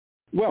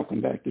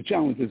Welcome back to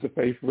Challenges of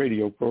Faith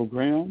radio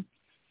program.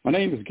 My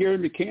name is Gary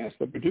McCants,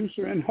 the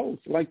producer and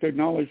host. I'd like to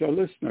acknowledge our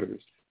listeners.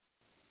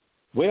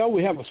 Well,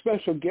 we have a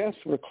special guest.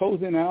 We're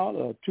closing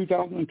out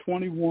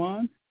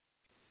 2021,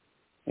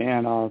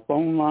 and our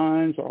phone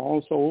lines are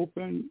also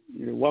open.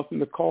 You're welcome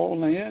to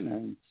call in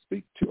and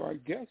speak to our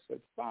guests at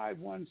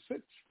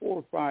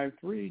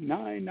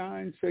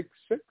 516-453-9966.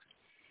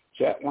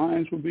 Chat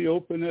lines will be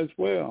open as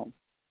well.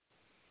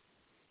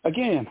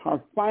 Again,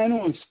 our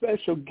final and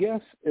special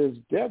guest is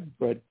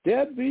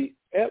Debbie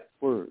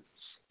Edwards.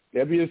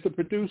 Debbie is the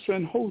producer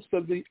and host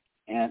of the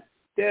Aunt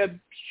Deb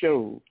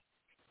Show.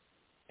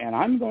 And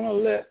I'm going to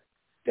let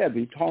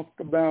Debbie talk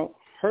about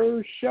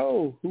her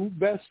show. Who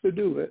best to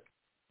do it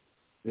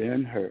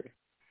than her?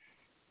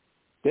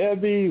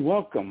 Debbie,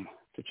 welcome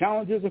to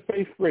Challenges of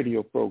Faith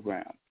radio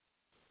program.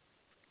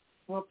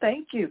 Well,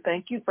 thank you.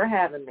 Thank you for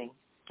having me.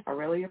 I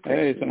really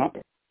appreciate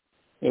it.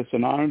 It's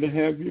an honor to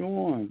have you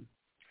on.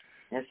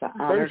 It's an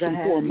honor to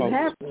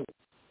have me.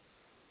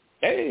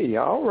 Hey,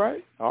 all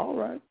right.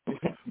 Well,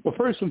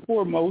 first and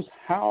foremost,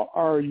 how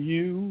are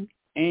you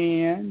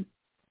and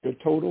your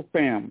total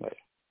family?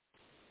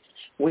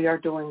 We are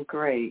doing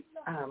great.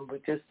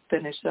 We just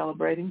finished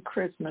celebrating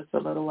Christmas a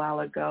little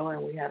while ago,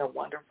 and we had a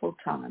wonderful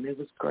time. It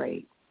was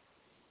great.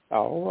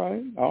 All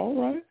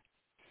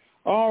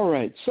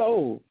right.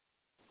 So,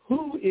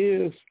 who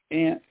is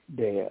Aunt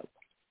Deb?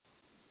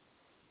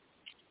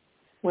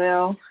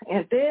 Well,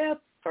 Aunt Deb,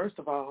 first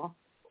of all,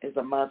 is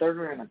a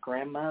mother and a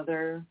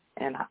grandmother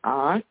and an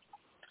aunt.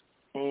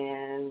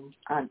 And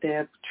Aunt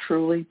Deb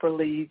truly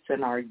believes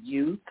in our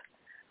youth.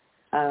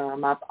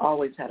 I've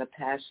always had a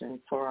passion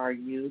for our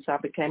youth. I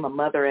became a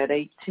mother at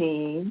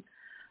 18,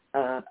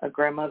 a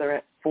grandmother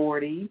at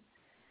 40,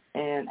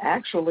 and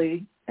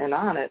actually an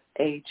aunt at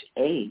age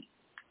 8.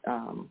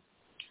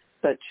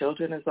 But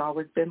children has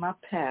always been my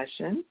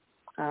passion.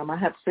 I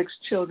have 6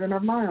 children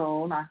of my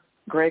own.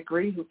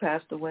 Gregory, who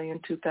passed away in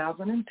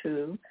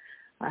 2002.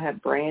 I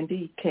have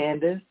Brandy,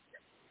 Candace,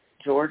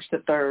 George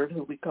III,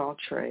 who we call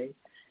Trey,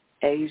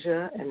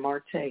 Asia, and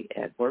Marte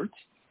Edwards.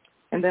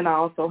 And then I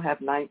also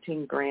have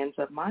 19 grands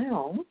of my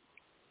own.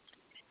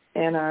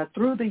 And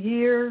through the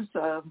years,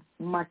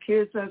 my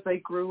kids, as they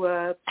grew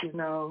up,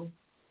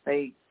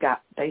 they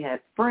had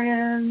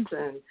friends,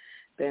 and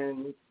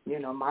then,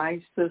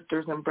 my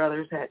sisters and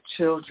brothers had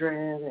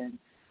children, and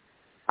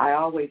I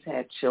always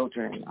had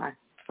children.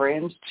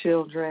 Friends'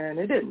 children.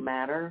 It didn't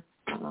matter.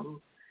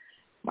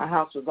 My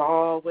house was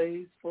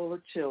always full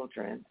of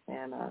children.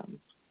 And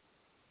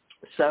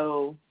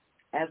so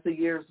as the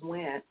years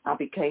went, I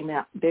became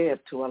Aunt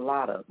Deb to a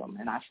lot of them,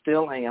 and I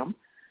still am.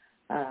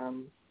 I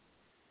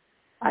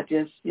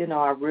just,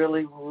 I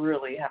really,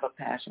 really have a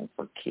passion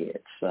for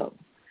kids. So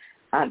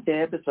Aunt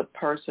Deb is a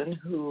person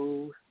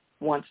who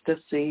wants to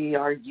see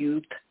our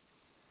youth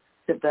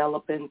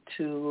develop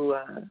into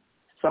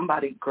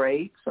somebody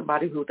great,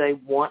 somebody who they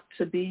want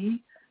to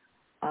be.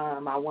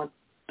 I want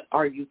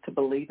our youth to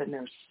believe in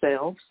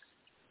themselves,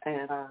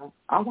 and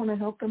I want to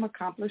help them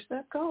accomplish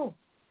that goal.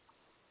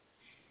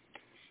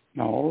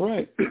 All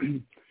right.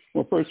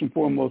 Well, first and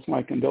foremost,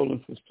 my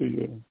condolences to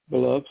your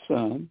beloved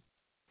son.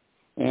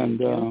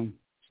 And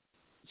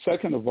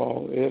second of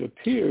all, it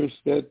appears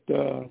that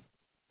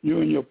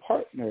you and your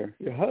partner,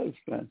 your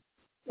husband,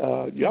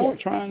 y'all were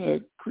trying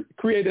to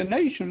create a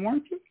nation,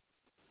 weren't you?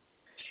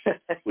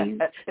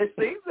 It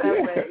seems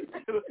that way.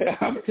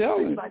 I'm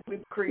telling you. Seems like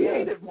we've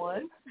created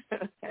one.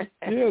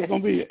 It's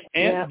going to be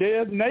Aunt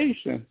Deb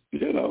Nation,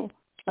 That's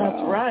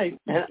right.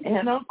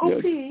 And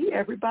Uncle P.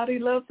 Everybody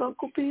loves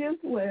Uncle P as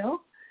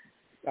well.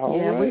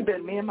 Right.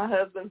 Me and my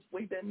husband,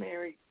 we've been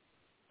married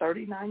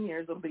 39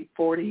 years. It'll be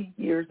 40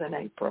 years in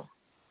April.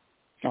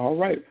 All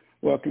right.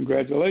 Well,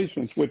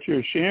 congratulations. What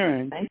you're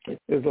sharing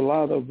is a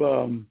lot of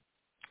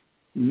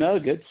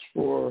nuggets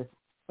for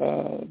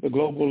the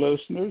global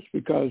listeners,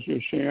 because you're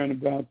sharing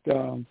about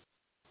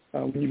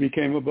when you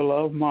became a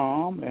beloved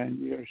mom, and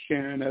you're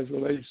sharing as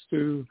relates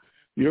to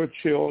your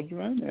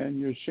children, and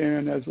you're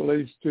sharing as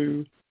relates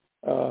to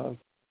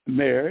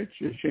marriage,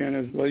 you're sharing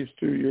as relates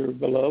to your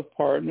beloved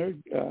partner.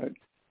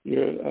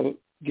 You're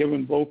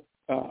giving both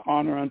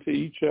honor unto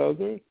each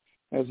other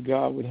as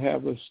God would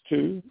have us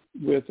to,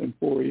 with and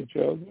for each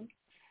other.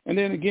 And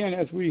then again,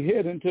 as we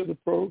head into the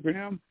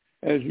program,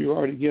 as you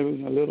already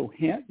given a little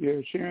hint,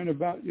 you're sharing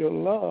about your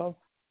love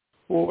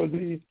for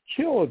the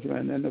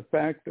children and the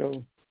fact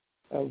of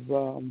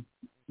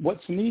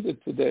what's needed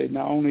today,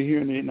 not only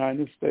here in the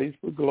United States,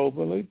 but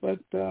globally. But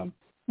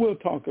we'll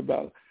talk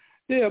about it.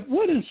 Deb,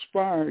 what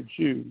inspired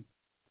you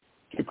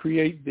to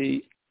create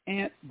the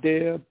Aunt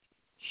Deb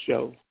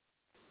Show?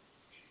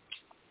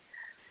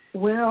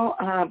 Well,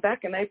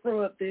 back in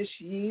April of this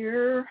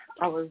year,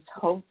 I was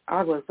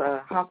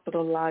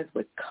hospitalized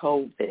with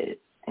COVID,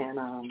 and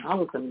I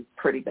was in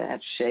pretty bad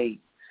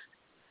shape.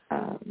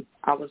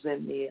 I was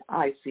in the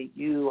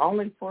ICU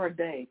only for a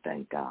day,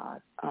 thank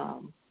God.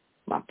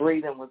 My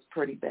breathing was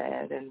pretty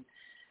bad, and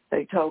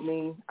they told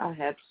me I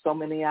had so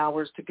many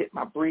hours to get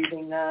my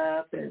breathing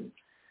up, and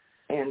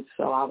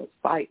so I was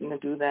fighting to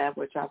do that,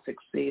 which I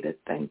succeeded,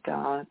 thank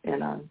God.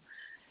 And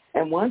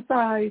And once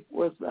I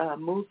was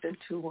moved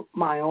into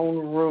my own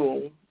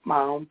room,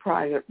 my own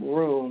private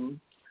room,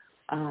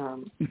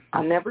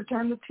 I never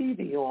turned the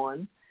TV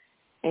on,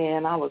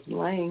 and I was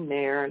laying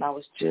there, and I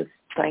was just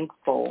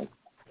thankful,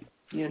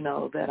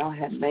 that I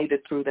had made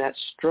it through that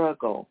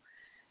struggle.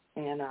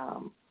 And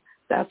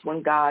that's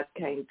when God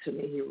came to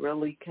me. He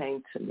really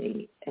came to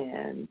me,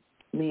 and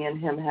me and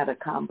him had a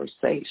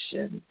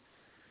conversation,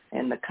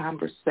 and the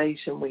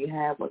conversation we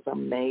had was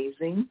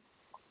amazing.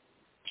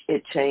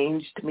 It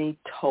changed me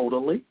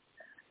totally.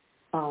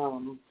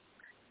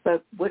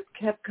 But what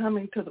kept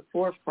coming to the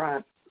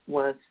forefront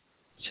was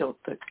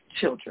the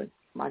children,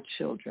 my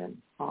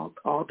children,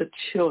 all the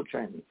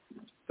children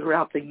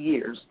throughout the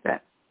years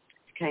that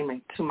came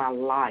into my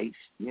life,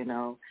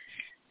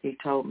 He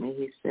told me,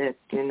 he said,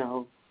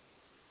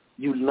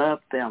 you love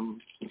them,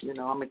 I'm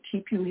going to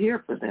keep you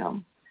here for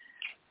them.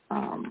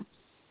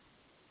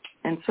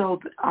 And so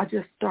I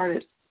just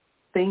started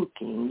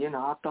thinking,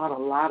 I thought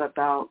a lot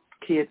about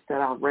kids that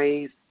I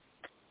raised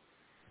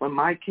when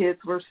my kids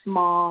were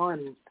small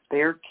and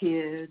their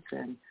kids.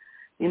 And,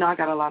 I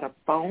got a lot of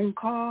phone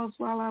calls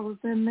while I was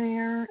in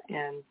there.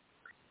 And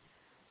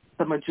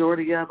the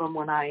majority of them,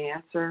 when I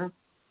answer,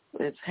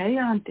 it's, hey,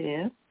 Aunt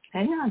Deb.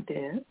 Hey, Aunt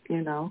Deb,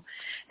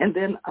 And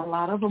then a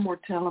lot of them were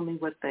telling me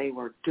what they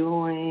were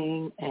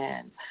doing,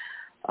 and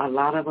a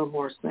lot of them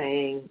were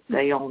saying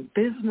they own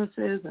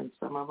businesses, and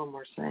some of them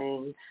were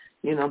saying,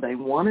 they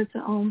wanted to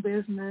own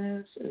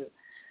business.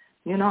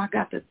 I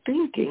got to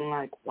thinking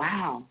like,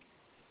 wow,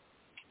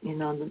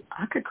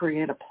 I could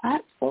create a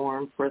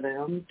platform for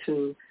them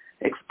to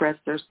express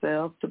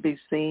themselves, to be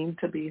seen,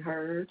 to be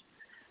heard.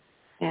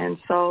 And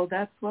so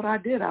that's what I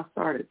did. I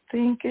started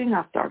thinking.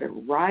 I started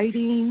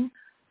writing.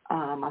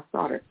 I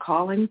started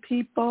calling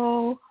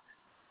people.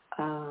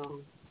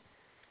 And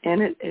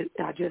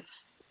I just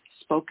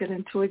spoke it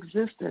into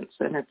existence,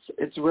 and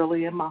it's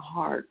really in my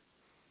heart.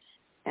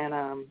 And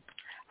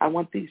I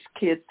want these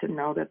kids to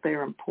know that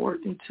they're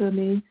important to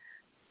me.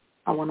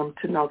 I want them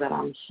to know that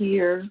I'm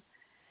here,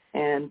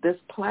 and this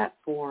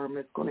platform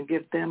is going to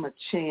give them a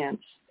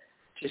chance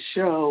to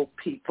show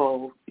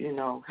people,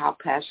 how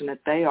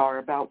passionate they are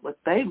about what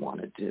they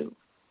want to do.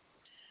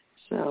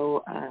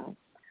 So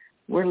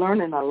we're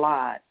learning a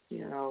lot,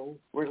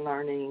 We're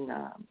learning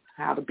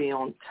how to be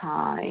on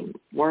time,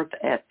 work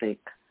ethic,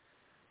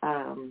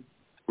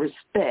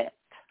 respect.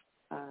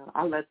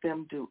 I let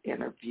them do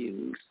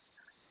interviews.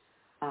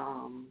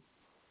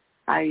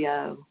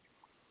 I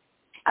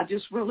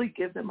just really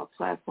give them a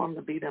platform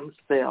to be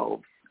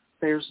themselves.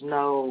 There's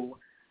no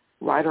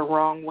right or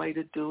wrong way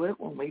to do it.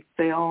 When we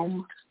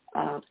film,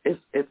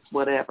 it's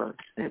whatever.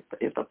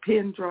 If a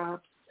pin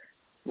drops,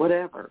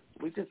 whatever,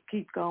 we just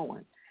keep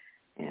going.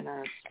 And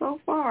so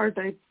far,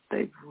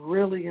 they've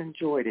really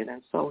enjoyed it,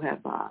 and so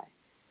have I.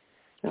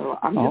 So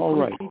I'm just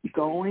going to keep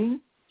going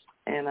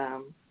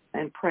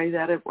and pray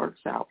that it works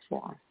out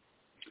for them.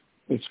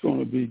 It's going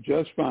to be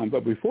just fine.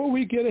 But before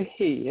we get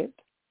ahead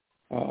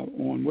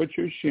on what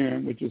you're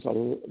sharing, which is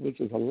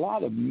a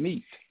lot of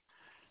meat,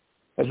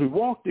 as we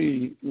walk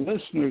the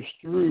listeners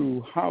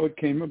through how it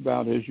came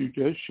about, as you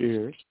just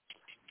shared,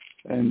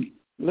 and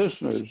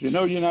listeners, you're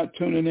not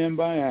tuning in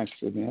by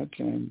accident,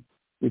 and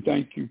we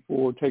thank you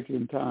for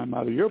taking time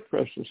out of your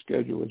precious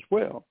schedule as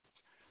well.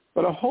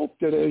 But I hope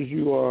that as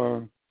you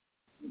are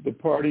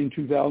departing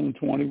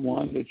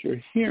 2021, that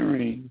you're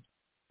hearing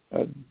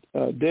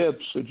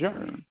Deb's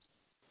sojourn.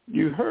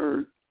 You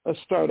heard us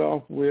start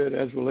off with,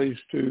 as relates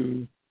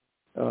to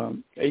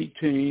 18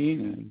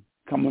 and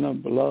coming a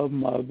beloved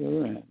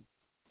mother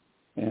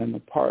and a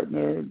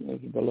partner, as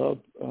a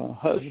beloved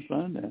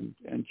husband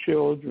and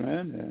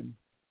children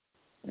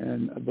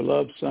and a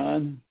beloved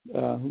son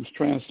who's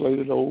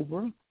translated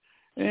over,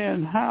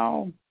 and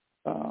how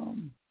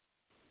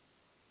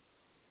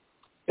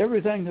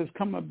everything has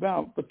come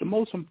about. But the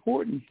most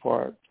important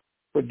part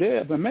for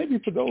Deb, and maybe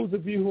for those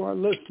of you who are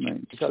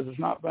listening, because it's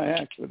not by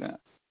accident,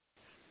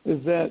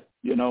 is that,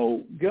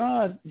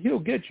 God, he'll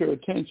get your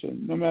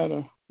attention no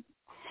matter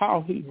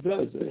how he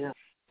does it. Yeah.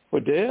 For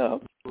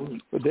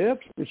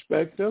Deb's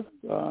perspective,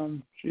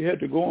 she had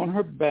to go on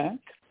her back,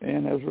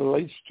 and as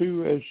relates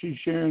to, as she's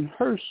sharing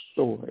her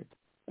story,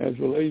 as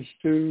relates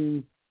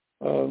to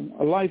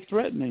a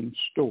life-threatening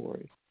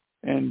story.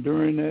 And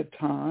during that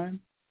time,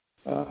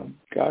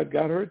 God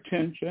got her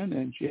attention,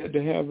 and she had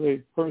to have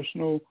a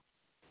personal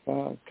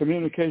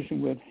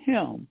communication with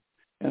him.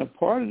 And a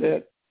part of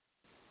that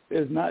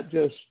is not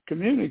just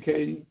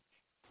communicating,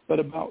 but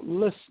about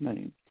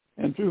listening.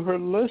 And through her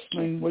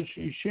listening, what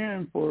she's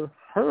sharing for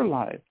her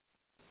life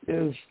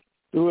is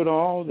through it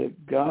all that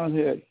God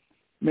had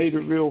made it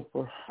real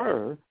for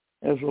her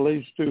as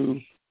relates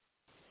to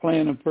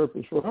plan and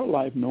purpose for her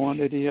life, knowing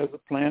that he has a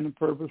plan and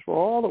purpose for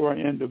all of our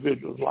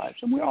individuals' lives.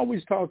 And we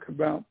always talk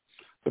about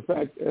the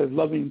fact as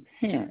loving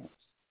parents,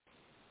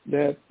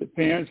 that the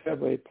parents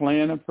have a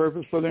plan and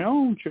purpose for their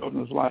own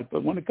children's life.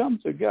 But when it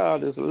comes to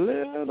God, it's a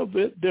little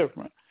bit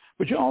different.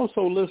 But you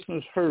also,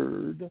 listeners,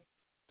 heard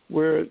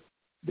where God had made it real for her life is through it all that God had a plan and purpose for all of our individuals' lives. And we always talk about the fact as loving parents, that the parents have a plan and purpose for their own children's life. But when it comes to God, it's a little bit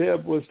different.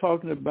 Deb was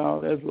talking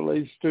about as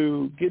relates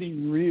to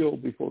getting real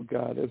before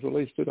God, as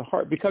relates to the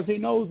heart, because he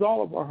knows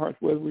all of our hearts,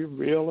 whether we're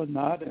real or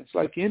not. It's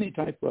like any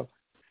type of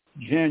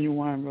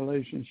genuine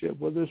relationship,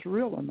 whether it's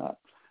real or not.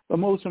 But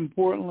most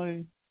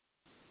importantly,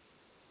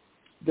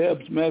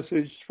 Deb's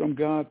message from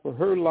God for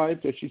her life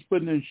that she's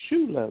putting in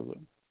shoe leather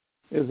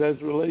is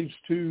as relates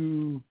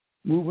to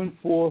moving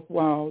forth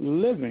while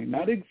living,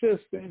 not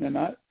existing and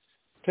not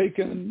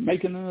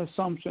making an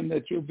assumption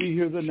that you'll be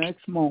here the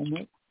next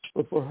moment,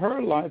 but for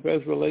her life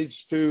as relates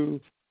to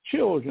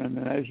children.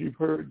 And as you've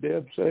heard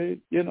Deb say,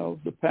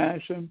 the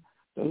passion,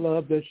 the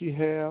love that she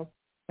has.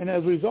 And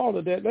as a result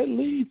of that, that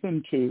leads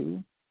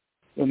into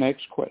the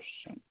next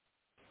question.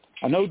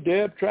 I know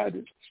Deb tried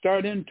to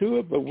start into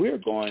it, but we're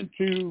going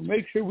to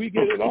make sure we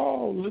get it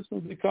all,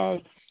 listeners,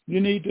 because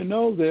you need to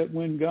know that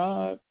when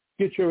God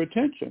gets your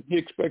attention, he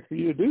expects for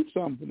you to do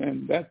something,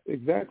 and that's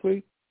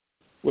exactly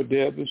what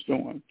Deb is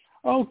doing.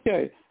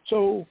 Okay,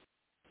 so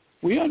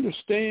we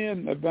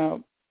understand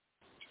about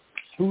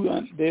who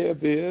Aunt Deb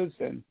is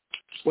and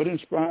what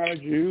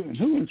inspired you and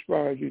who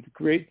inspired you to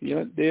create the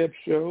Aunt Deb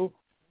Show.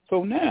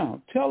 So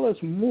now tell us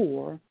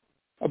more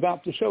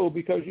about the show,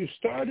 because you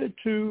started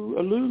to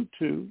allude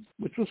to,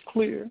 which was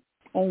clear,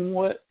 on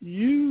what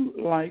you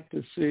like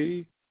to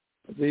see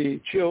the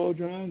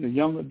children, the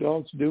young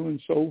adults do and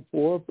so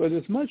forth. But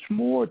it's much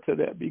more to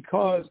that,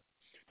 because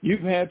you've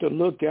had to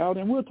look out,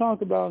 and we'll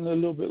talk about it a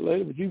little bit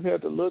later, but you've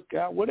had to look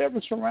out, whatever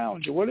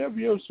surrounds you, whatever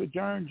your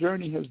sojourn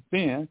journey has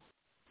been,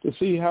 to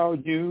see how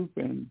youth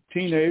and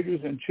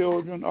teenagers and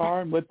children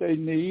are and what they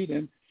need.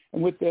 And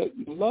with that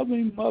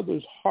loving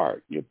mother's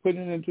heart, you're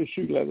putting it into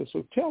shoe leather.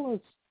 So tell us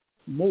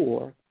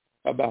more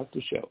about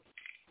the show.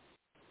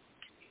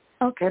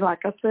 Okay, like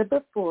I said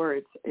before,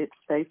 it's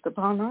based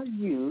upon our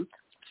youth.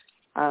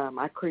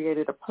 I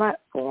created a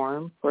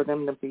platform for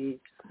them to be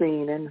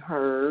seen and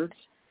heard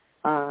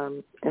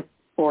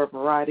for a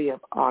variety of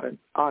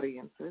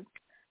audiences.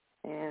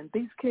 And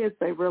these kids,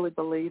 they really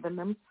believe in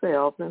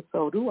themselves, and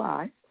so do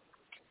I.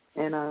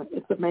 And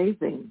it's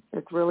amazing.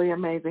 It's really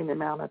amazing the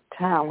amount of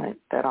talent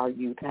that our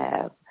youth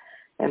have.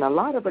 And a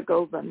lot of it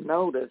goes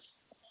unnoticed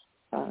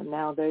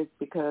nowadays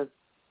because,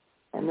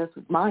 and this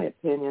is my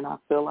opinion, I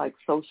feel like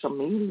social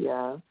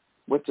media,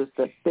 which is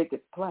the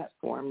biggest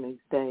platform these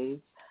days,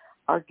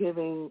 are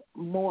giving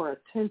more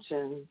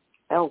attention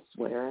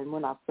elsewhere. And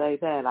when I say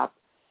that,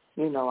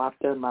 I've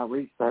done my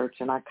research,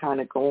 and I kind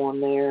of go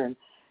on there, and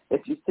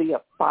if you see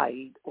a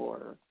fight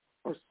or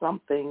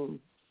something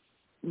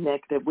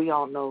negative, we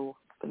all know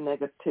the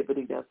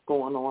negativity that's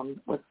going on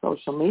with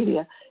social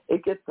media.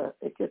 It gets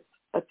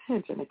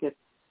attention. It gets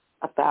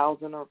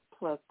 1,000 or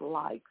plus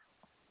likes.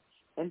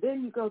 And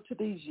then you go to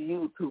these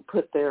youth who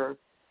put their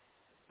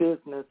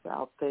business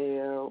out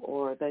there,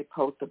 or they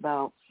post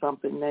about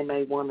something they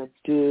may want to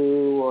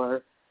do,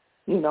 or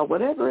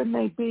whatever it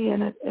may be,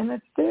 and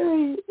it's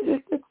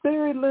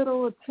very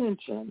little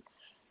attention,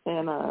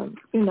 and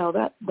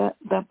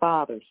that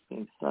bothers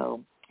me.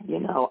 So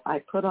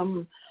I put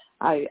them,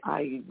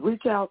 I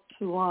reach out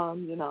to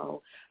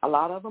them. A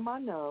lot of them I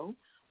know,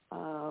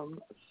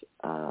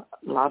 a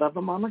lot of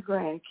them are my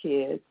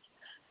grandkids.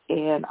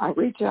 And I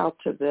reach out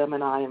to them,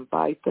 and I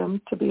invite them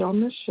to be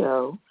on the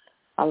show.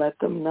 I let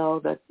them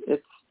know that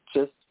it's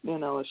just,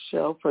 a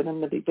show for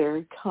them to be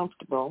very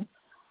comfortable,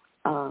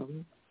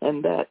 and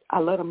that I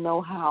let them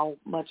know how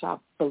much I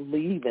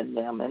believe in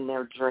them and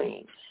their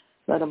dreams.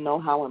 Let them know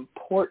how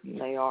important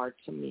they are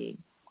to me.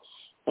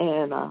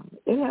 And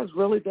it has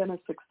really been a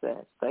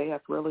success. They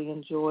have really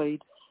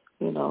enjoyed,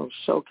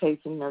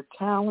 showcasing their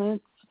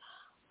talents.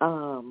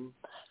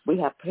 We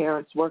have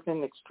parents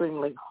working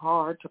extremely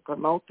hard to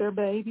promote their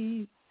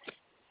babies.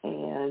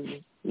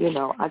 And,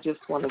 I just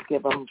want to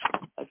give them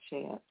a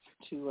chance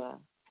to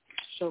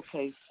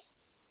showcase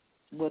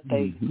what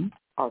they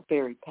are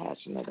very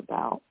passionate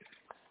about.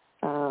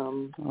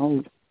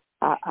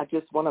 I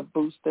just want to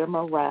boost their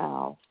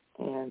morale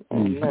and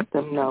let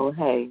them know,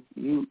 hey,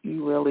 you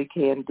really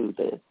can do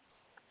this.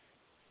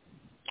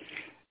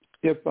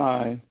 If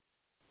I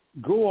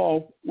go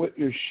off what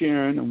you're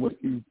sharing and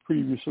what you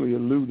previously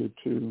alluded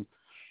to,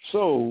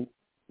 so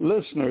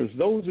listeners,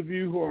 those of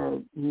you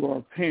who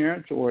are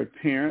parents or a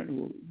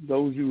parent,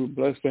 those who are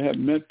blessed to have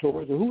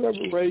mentors or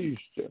whoever raised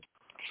you,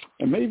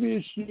 and maybe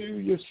it's you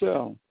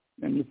yourself,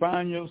 and you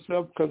find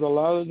yourself, because a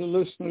lot of the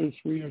listeners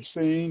we are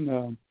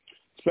seeing,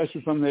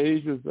 especially from the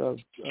ages of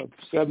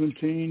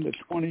 17 to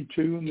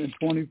 22, and then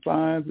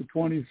 25 to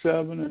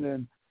 27, and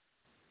then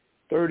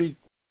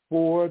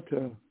 34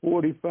 to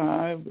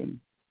 45, and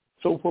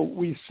so forth.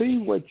 We see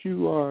what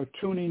you are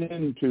tuning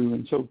into.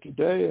 And so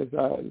today, as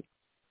I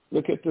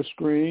look at the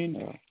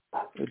screen,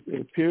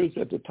 it appears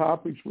that the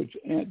topics which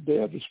Aunt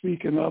Deb is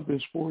speaking of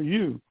is for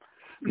you.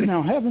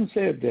 Now, having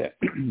said that,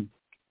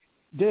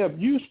 Deb,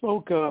 you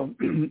spoke of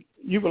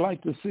you would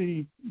like to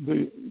see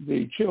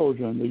the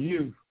children, the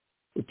youth,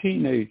 the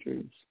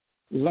teenagers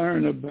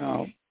learn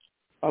about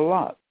a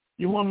lot.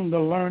 You want them to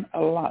learn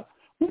a lot.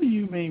 What do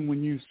you mean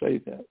when you say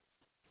that?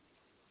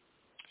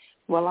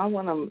 Well, I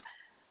want them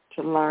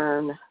to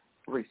learn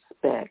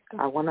respect.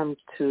 I want them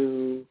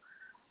to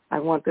I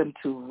want them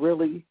to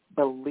really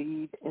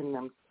believe in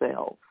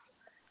themselves.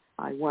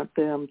 I want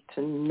them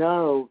to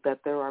know that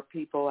there are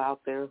people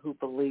out there who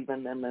believe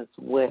in them as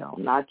well.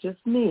 Not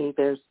just me.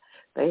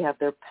 They have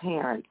their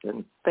parents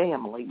and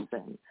families,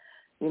 and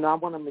I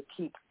want them to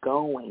keep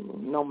going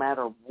no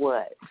matter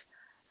what.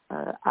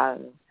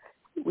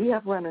 We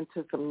have run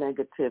into some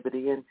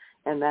negativity,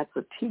 and that's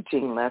a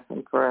teaching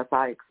lesson for us.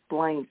 I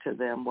explained to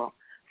them, well,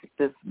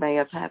 this may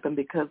have happened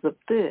because of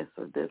this,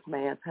 or this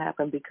may have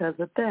happened because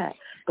of that,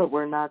 but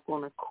we're not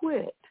going to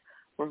quit.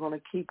 We're going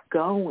to keep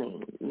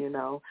going,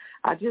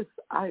 I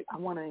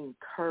want to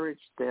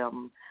encourage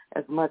them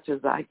as much as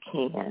I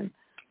can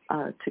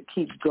to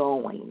keep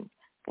going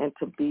and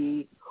to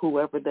be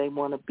whoever they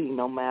want to be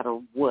no matter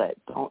what.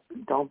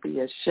 Don't be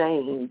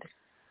ashamed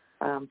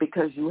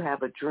because you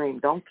have a dream.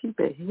 Don't keep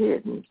it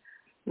hidden.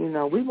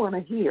 We want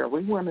to hear.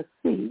 We want to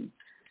see.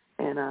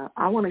 And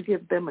I want to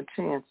give them a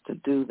chance to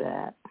do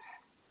that.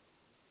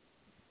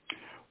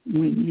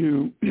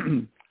 When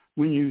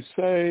you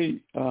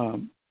say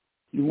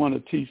you want to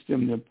teach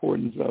them the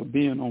importance of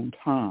being on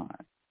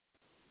time,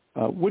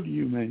 what do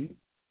you mean?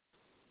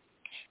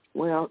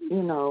 Well,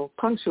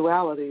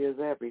 punctuality is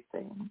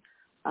everything.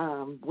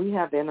 We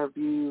have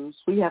interviews.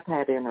 We have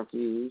had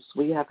interviews.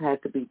 We have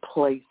had to be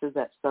places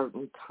at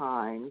certain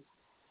times.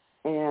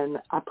 And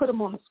I put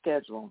them on a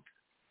schedule,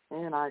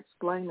 and I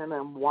explain to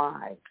them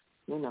why.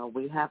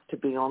 We have to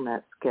be on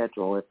that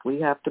schedule. If we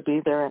have to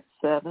be there at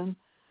 7,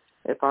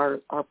 if our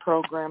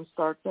program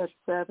starts at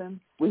 7,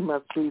 we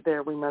must be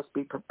there. We must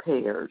be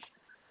prepared.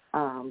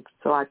 So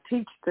I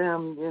teach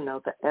them,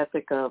 the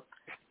ethic of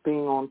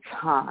being on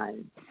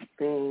time,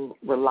 being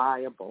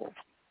reliable.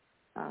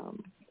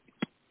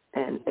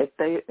 And if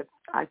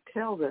I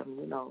tell them,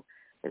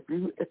 if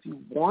you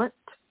want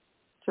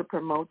to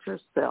promote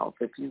yourself,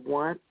 if you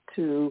want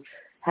to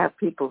have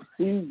people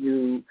see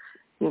you,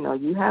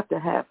 you have to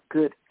have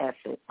good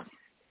ethics.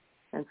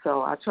 And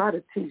so I try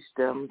to teach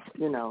them,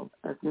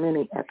 as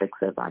many ethics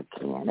as I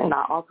can. And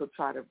I also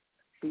try to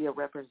be a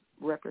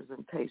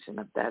representation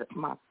of that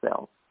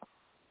myself.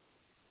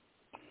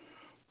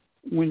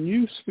 When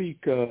you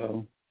speak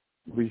of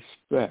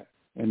respect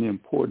and the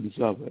importance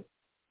of it,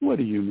 what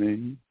do you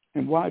mean?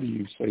 And why do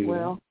you say that?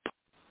 Well,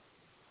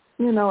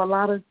 a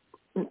lot of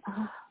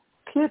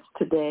kids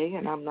today,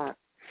 and I'm not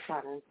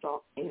trying to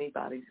insult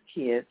anybody's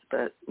kids,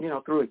 but,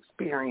 through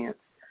experience,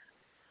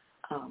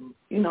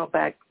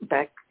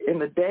 back in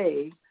the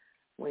day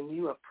when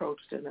you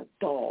approached an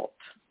adult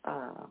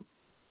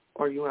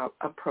or you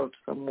approached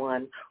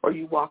someone or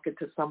you walk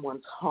into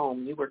someone's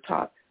home, you were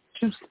taught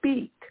to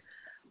speak.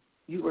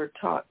 You were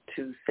taught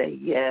to say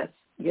yes,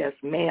 yes,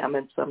 ma'am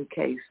in some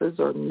cases,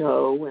 or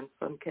no in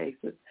some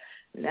cases.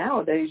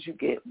 Nowadays you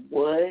get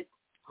what,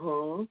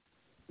 huh?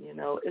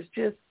 It's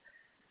just,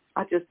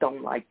 I just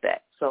don't like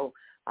that. So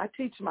I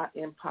teach my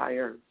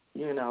empire,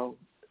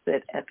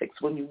 that ethics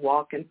when you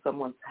walk in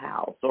someone's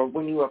house or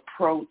when you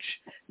approach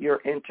your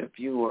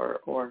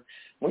interviewer or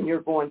when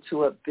you're going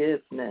to a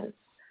business,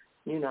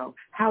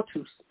 how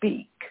to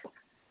speak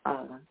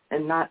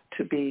and not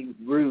to be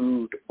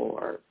rude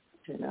or,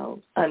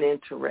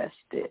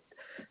 uninterested.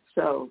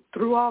 So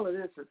through all of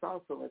this, it's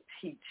also a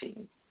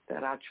teaching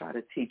that I try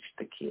to teach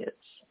the kids.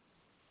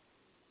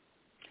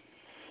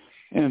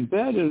 And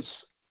that is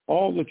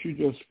all that you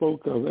just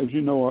spoke of, as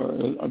you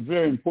know, are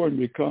very important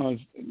because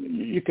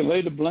you can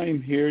lay the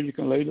blame here, you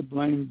can lay the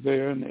blame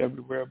there and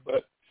everywhere,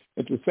 but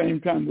at the same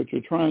time what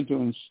you're trying to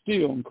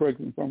instill, and correct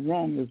me if I'm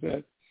wrong, is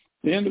that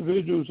the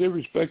individuals,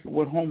 irrespective of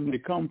what home they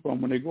come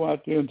from, when they go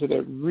out there into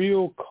that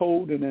real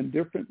cold and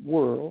indifferent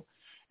world,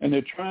 and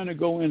they're trying to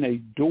go in a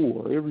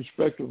door,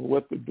 irrespective of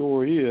what the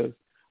door is,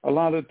 a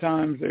lot of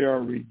times they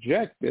are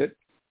rejected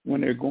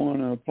when they're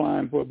going and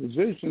applying for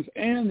positions,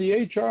 and the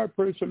HR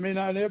person may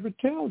not ever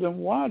tell them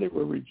why they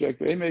were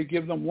rejected. They may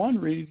give them one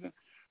reason,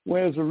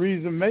 whereas the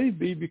reason may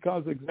be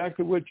because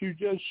exactly what you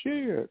just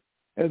shared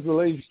as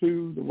relates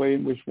to the way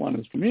in which one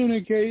is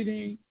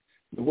communicating,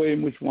 the way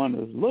in which one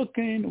is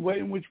looking, the way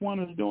in which one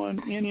is doing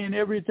any and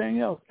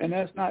everything else. And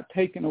that's not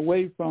taken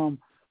away from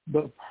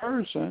the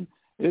person.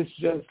 It's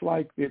just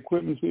like the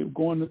equipment of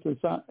going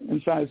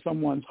inside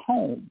someone's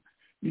home.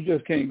 You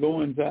just can't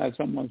go inside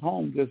someone's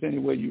home just any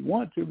way you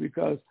want to,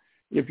 because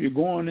if you're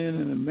going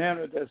in a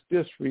manner that's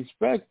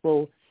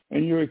disrespectful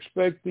and you're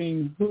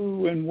expecting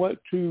who and what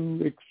to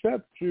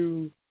accept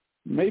you,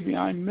 maybe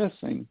I'm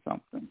missing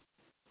something.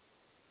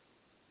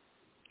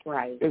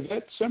 Right. Is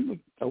that similar?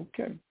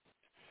 Okay.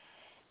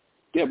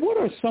 Deb, what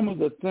are some of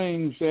the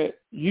things that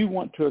you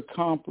want to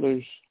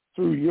accomplish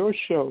through your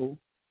show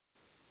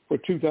for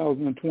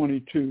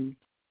 2022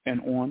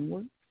 and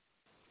onward?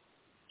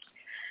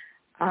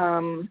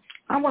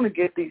 I want to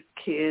give these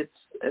kids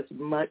as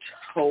much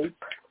hope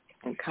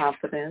and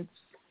confidence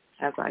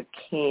as I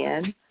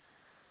can.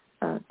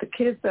 The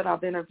kids that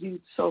I've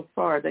interviewed so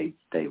far, they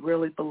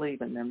really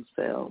believe in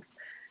themselves,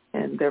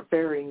 and they're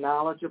very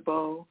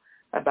knowledgeable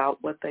about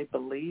what they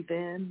believe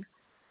in.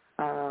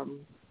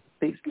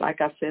 These,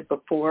 like I said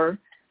before,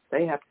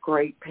 they have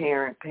great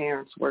parents.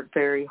 Parents work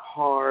very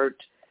hard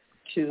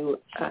to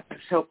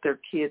help their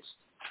kids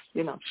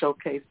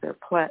showcase their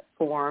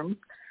platforms.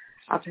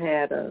 I've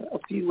had a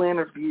few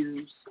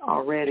interviews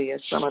already,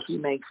 as some of you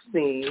may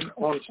see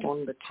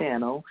on the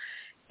channel,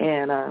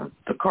 and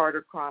the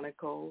Carter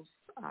Chronicles.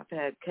 I've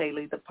had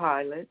Kaylee the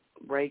pilot,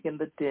 Reagan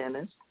the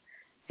dentist,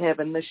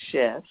 Heaven the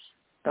chef,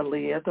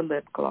 Aaliyah the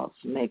lip gloss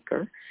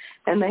maker,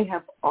 and they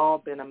have all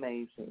been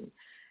amazing.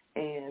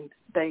 And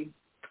they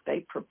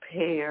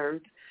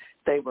prepared,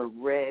 they were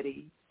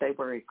ready, they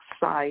were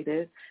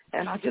excited,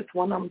 and I just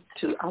want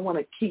I want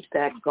to keep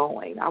that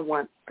going. I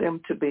want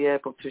them to be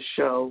able to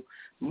show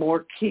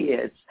more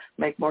kids,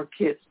 make more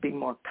kids be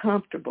more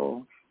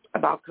comfortable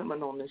about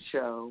coming on the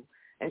show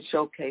and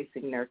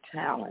showcasing their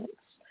talents.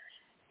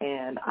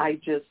 And I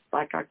just,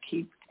 like I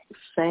keep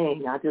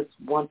saying, I just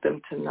want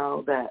them to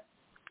know that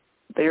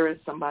there is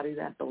somebody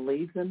that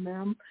believes in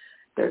them.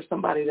 There's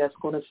somebody that's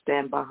going to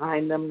stand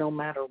behind them no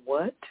matter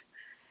what.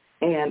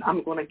 And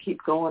I'm going to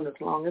keep going as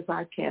long as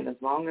I can. As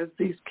long as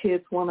these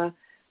kids want to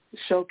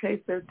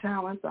showcase their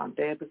talents,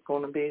 Deb is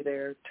going to be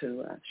there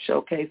to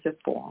showcase it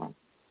for them.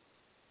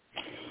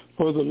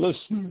 For the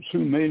listeners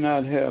who may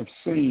not have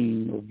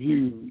seen or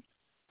viewed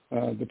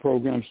the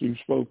programs you've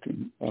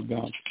spoken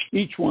about,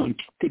 each one,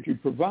 could you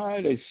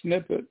provide a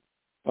snippet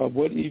of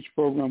what each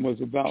program was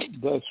about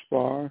thus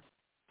far?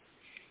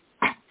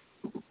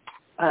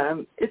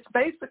 It's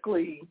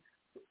basically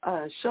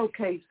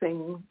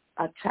showcasing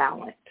a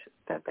talent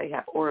that they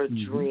have or a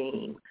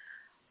dream.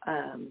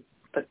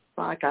 But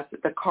like I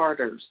said, the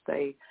Carters,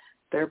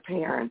 their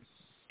parents,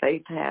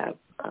 they have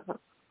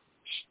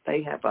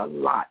a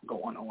lot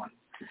going on.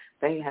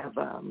 They have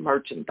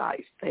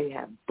merchandise. They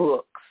have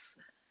books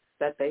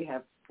that they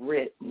have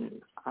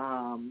written.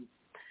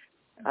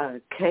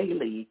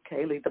 Kaylee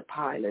the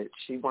pilot,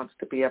 she wants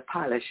to be a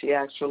pilot. She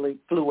actually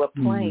flew a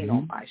plane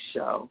on my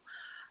show.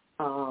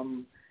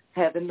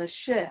 Heaven the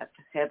chef,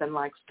 Heaven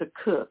likes to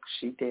cook.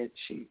 She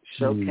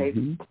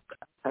showcased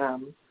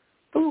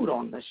food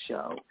on the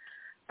show.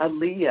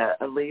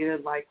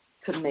 Aaliyah likes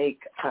to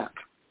make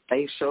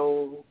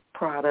facial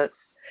products.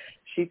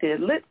 She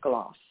did lip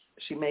gloss.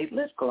 She made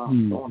lip gloss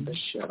on the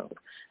show.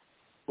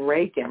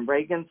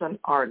 Reagan's an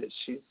artist.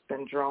 She's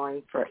been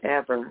drawing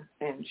forever,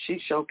 and she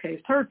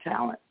showcased her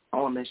talent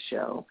on the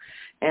show.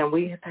 And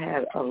we have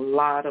had a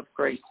lot of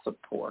great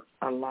support,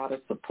 and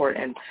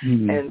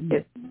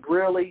it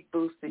really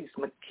boosts these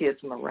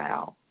kids'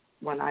 morale.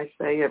 When I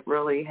say it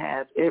really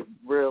has.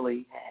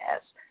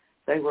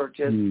 They were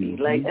just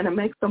elated, and it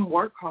makes them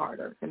work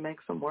harder. It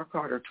makes them work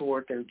harder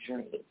toward their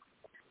dream.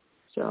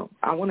 So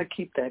I want to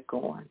keep that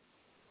going.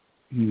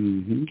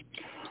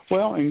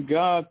 Well, and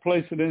God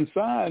placed it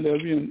inside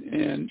of you,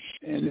 and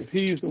if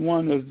he's the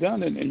one that's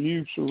done it and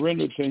you've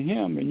surrendered to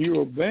him and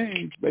you're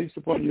obeying based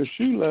upon your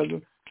shoe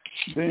leather,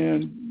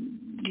 then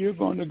you're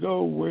going to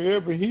go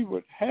wherever he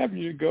would have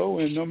you to go,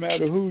 and no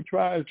matter who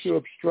tries to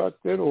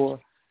obstruct it or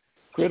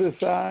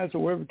criticize or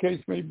whatever the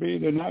case may be,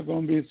 they're not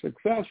going to be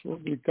successful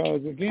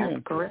because,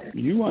 again,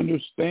 you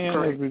understand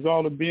as a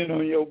result of being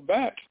on your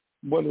back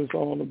what it's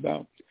all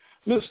about.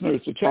 Listeners,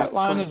 the chat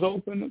line is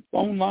open. The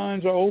phone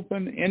lines are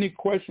open. Any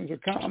questions or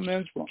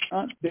comments from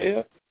Aunt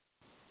Deb,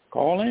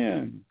 call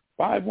in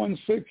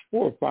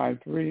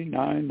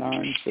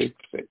 516-453-9966.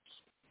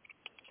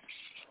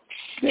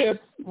 Deb,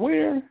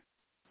 where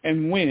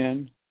and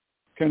when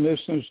can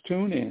listeners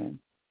tune in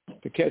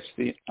to catch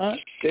the Aunt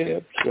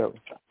Deb show?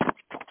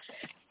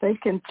 They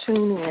can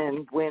tune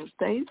in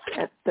Wednesdays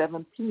at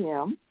 7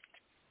 p.m.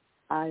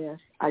 I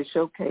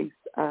showcase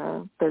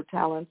their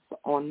talents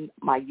on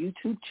my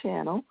YouTube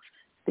channel,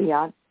 The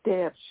Aunt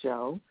Deb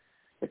Show.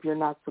 If you're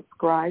not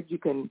subscribed, you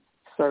can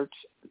search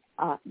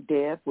Aunt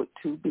Deb with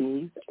 2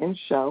 B's and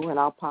show, and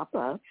I'll pop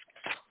up.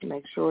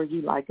 Make sure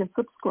you like and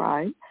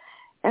subscribe.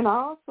 And I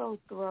also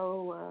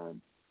throw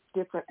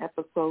different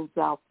episodes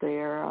out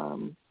there,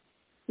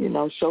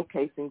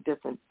 showcasing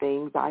different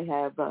things. I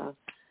have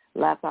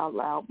Laugh Out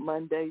Loud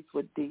Mondays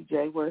with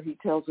DJ, where he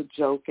tells a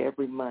joke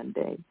every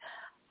Monday.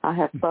 I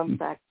have Fun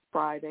Fact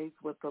Fridays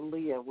with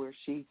Aaliyah, where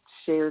she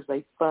shares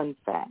a fun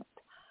fact.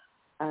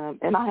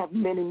 And I have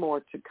many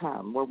more to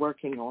come. We're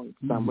working on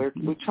some.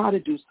 We try to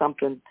do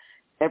something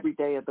every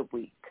day of the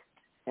week,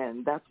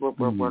 and that's what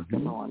we're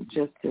working on,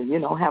 just to,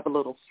 have a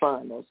little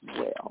fun as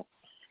well.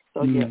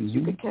 So, yes,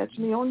 you can catch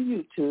me on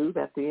YouTube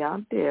at The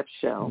Aunt Deb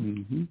Show.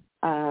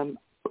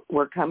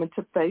 We're coming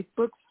to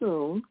Facebook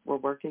soon. We're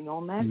working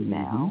on that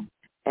now,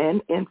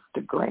 and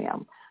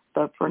Instagram.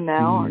 But for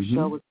now, our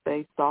show is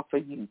based off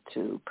of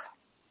YouTube.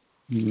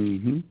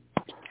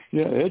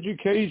 Yeah,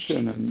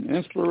 education and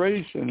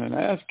inspiration and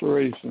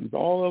aspirations,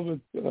 all of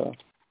it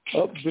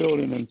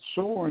upbuilding and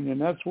soaring,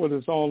 and that's what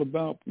it's all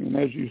about. And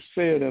as you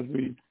said, as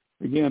we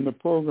began the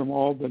program,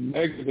 all the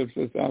negatives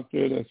that's out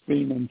there that's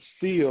being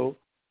instilled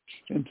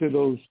into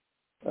those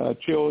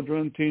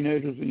children,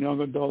 teenagers, and young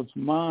adults'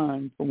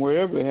 mind from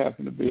wherever they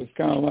happen to be. It's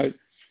kind of like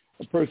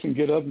a person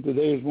get up and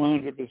today is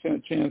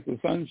 100% chance of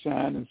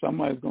sunshine, and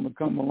somebody's going to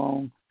come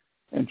along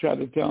and try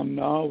to tell them,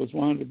 no, it's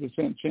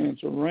 100%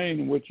 chance of rain.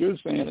 And what you're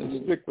saying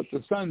is stick with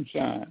the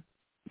sunshine.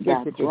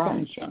 Stick with the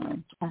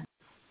sunshine.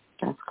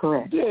 That's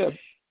correct. Yeah.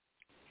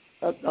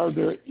 are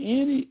there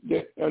any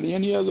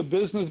other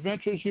business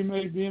ventures you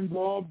may be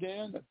involved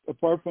in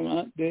apart from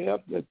Aunt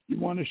Deb that you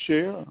want to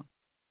share?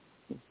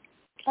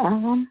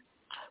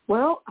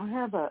 Well, I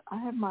have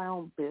my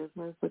own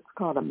business. It's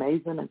called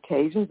Amazing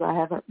Occasions. I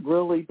haven't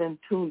really been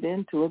tuned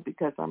into it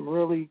because I'm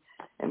really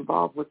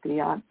involved with the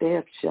Aunt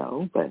Deb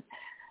show, but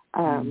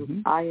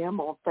I am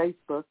on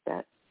Facebook.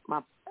 That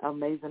my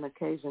Amazing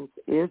Occasions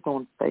is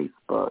on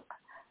Facebook.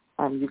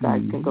 You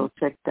guys can go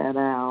check that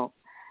out.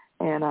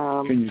 And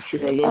can you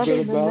share a little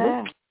bit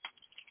about it?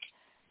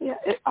 Yeah,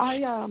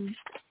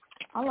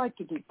 I like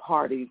to do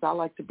parties. I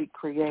like to be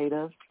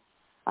creative.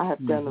 I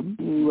have done a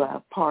few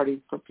parties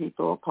for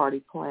people, a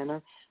party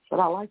planner, but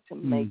I like to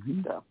make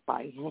stuff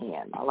by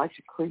hand. I like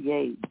to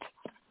create.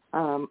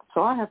 So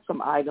I have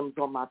some items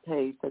on my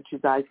page that you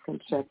guys can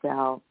check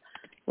out.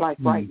 Like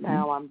right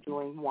now I'm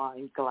doing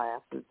wine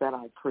glasses that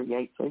I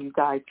create, so you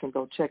guys can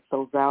go check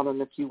those out.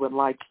 And if you would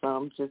like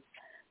some, just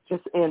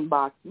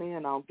inbox me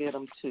and I'll get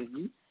them to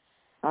you.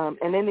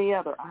 And any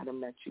other item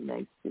that you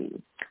may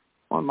see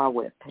on my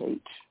webpage.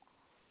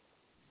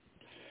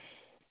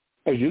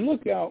 As you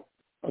look out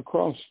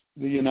across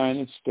the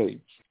United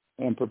States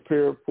and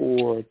prepare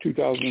for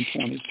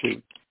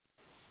 2022,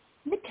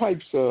 what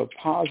types of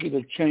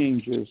positive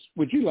changes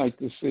would you like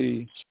to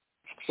see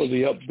for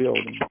the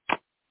upbuilding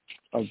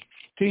of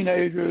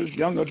teenagers,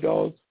 young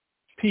adults,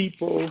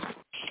 people,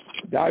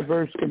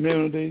 diverse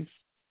communities?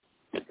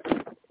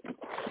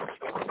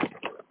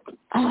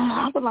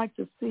 I would like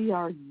to see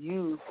our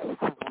youth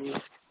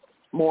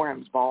more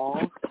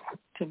involved,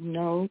 to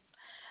know.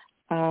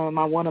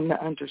 I want them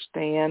to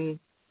understand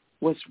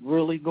what's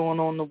really going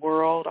on in the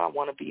world. I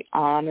want to be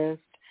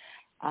honest,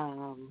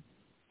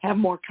 have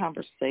more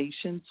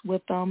conversations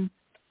with them,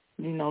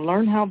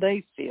 learn how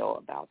they feel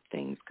about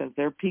things because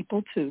they're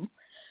people too.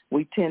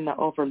 We tend to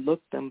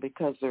overlook them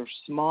because they're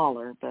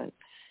smaller, but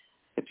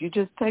if you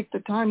just take the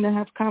time to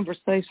have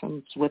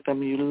conversations with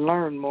them, you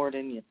learn more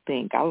than you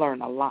think. I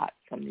learn a lot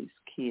from these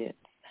kids.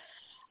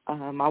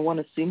 I want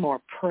to see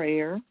more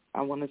prayer.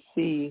 I want to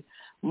see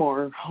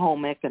more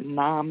home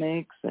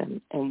economics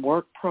and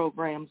work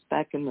programs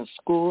back in the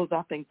schools.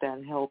 I think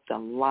that helped a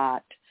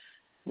lot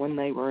when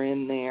they were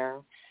in there.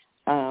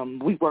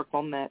 We work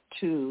on that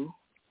too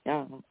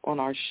on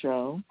our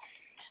show.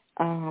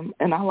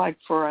 And I like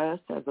for us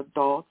as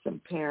adults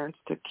and parents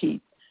to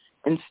keep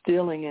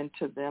instilling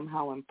into them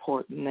how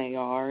important they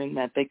are and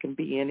that they can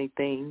be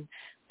anything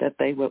that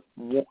they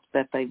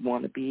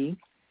want to be.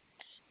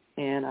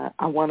 And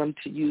I want them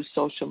to use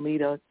social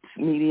media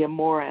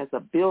more as a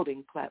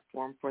building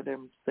platform for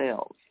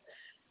themselves.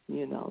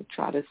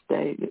 Try to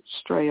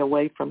stray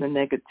away from the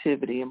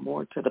negativity and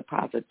more to the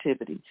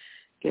positivity.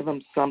 Give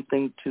them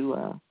something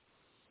to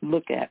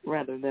look at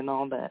rather than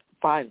all that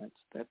violence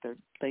that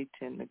they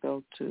tend to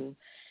go to.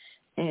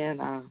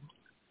 And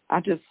I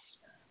just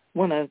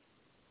want to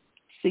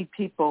see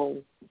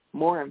people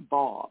more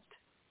involved,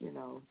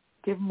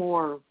 give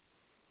more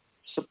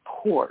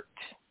support,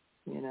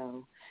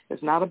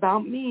 It's not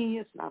about me.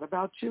 It's not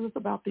about you. It's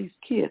about these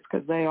kids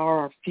because they are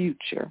our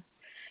future.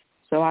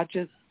 So I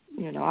just,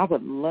 I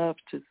would love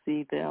to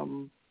see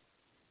them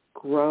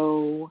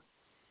grow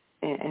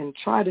and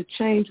try to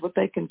change what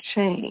they can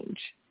change,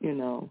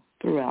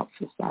 throughout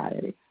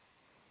society.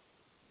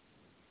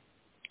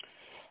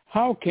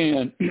 How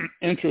can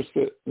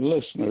interested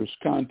listeners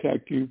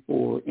contact you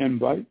for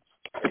invites?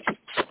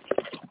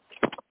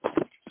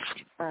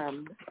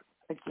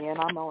 Again,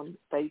 I'm on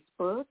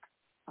Facebook,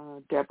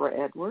 Deborah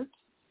Edwards.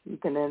 You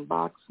can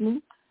inbox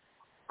me.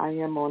 I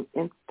am on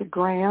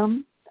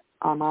Instagram.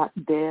 I'm at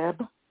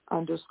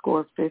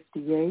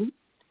Deb_58.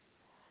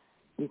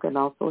 You can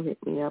also hit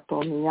me up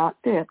on the Aunt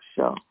Deb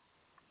show.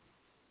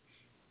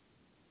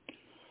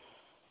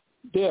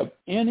 Deb,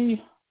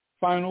 any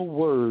final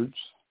words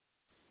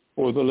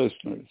for the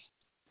listeners,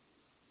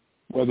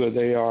 whether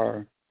they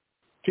are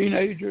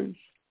teenagers,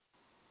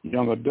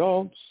 young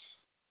adults,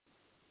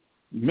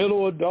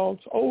 middle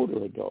adults,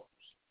 older adults?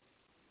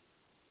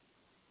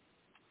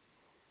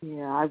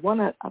 Yeah,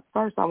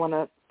 first I want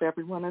to, if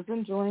everyone is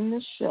enjoying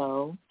this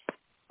show,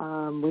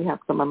 we have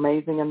some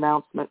amazing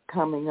announcements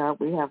coming up.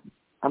 We have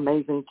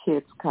amazing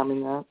kids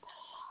coming up.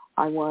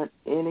 I want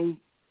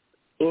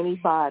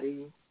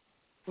anybody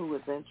who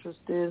is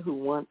interested, who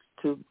wants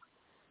to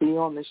be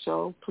on the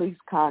show, please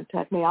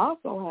contact me. I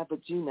also have a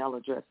Gmail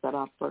address that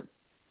I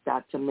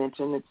forgot to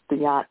mention. It's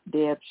the Aunt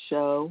Deb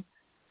Show,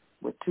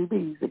 with 2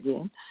 B's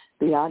again,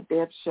 the Aunt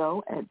Deb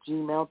Show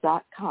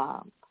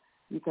 @gmail.com.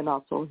 You can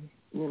also,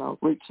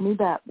 reach me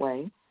that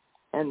way,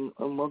 and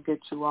we'll get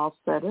you all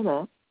set it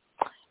up.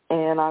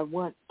 And I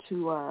want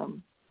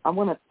to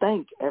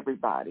thank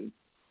everybody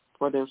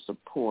for their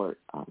support.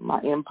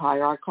 My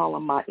empire, I call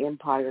them my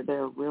empire.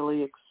 They're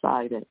really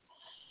excited.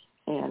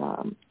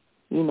 And,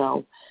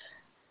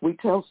 we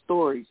tell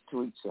stories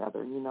to each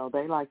other.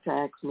 They like to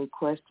ask me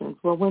questions.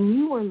 Well, when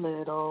you were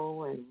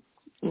little and,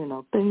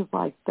 things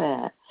like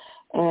that.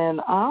 And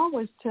I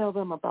always tell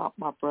them about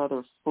my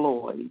brother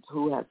Floyd,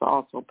 who has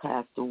also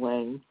passed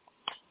away,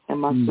 and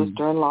my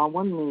sister-in-law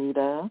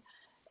Juanita.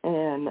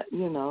 And,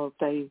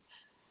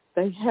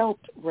 they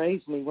helped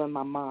raise me when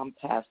my mom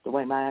passed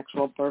away. My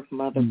actual birth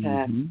mother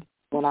passed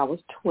when I was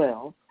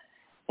 12.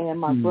 And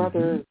my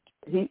brother,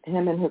 him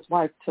and his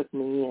wife took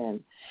me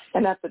in.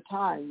 And at the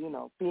time, you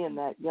know, being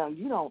that young,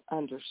 you don't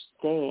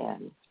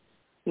understand,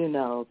 you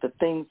know, the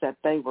things that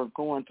they were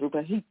going through.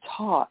 But he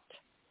taught.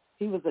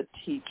 He was a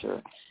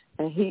teacher,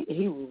 and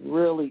he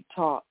really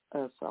taught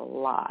us a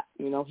lot.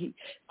 You know, he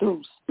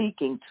through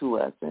speaking to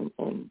us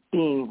and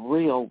being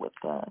real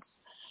with us.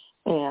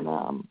 And,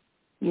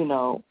 you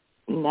know,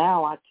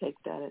 now I take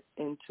that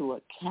into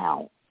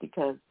account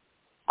because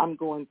I'm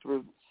going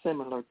through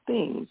similar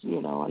things,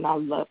 you know, and I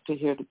love to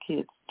hear the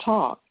kids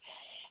talk.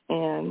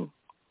 And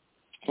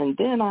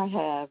then I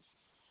have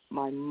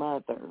my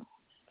mother.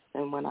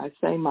 And when I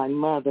say my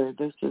mother,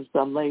 this is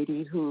the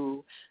lady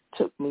who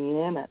took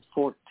me in at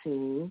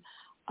 14.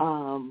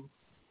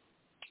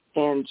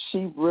 And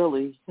she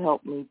really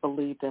helped me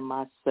believe in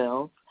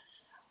myself.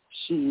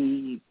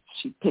 She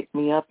picked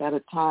me up at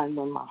a time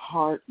when my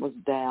heart was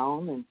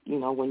down. And, you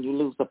know, when you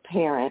lose a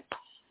parent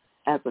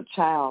as a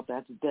child,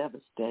 that's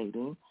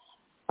devastating.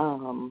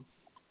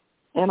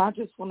 And I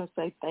just want to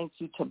say thank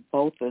you to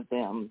both of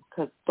them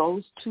because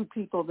those two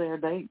people there,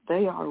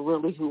 they are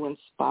really who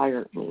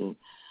inspired me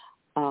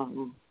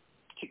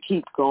to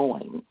keep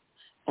going.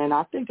 And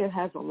I think it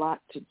has a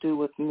lot to do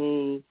with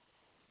me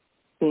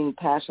being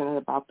passionate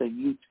about the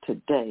youth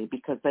today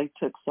because they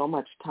took so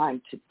much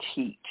time to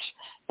teach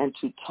and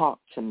to talk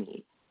to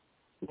me,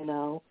 you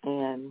know.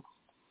 And,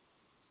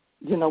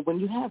 you know, when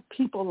you have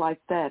people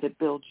like that, it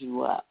builds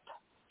you up.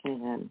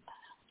 And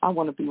I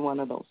want to be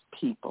one of those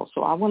people.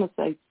 So I want to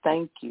say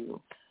thank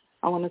you.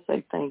 I want to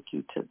say thank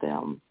you to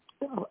them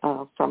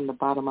from the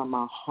bottom of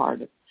my heart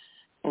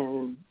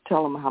and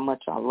tell them how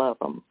much I love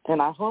them.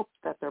 And I hope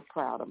that they're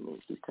proud of me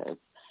because,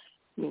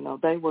 you know,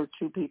 they were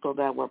two people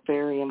that were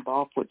very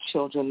involved with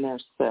children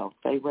themselves.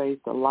 They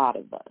raised a lot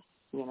of us,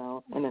 you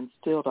know, and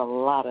instilled a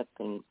lot of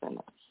things in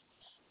us.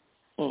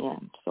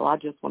 And so I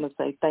just want to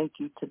say thank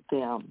you to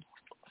them.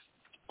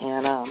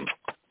 And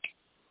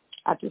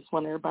I just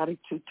want everybody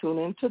to tune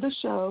into the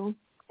show.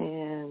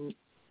 And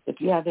if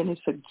you have any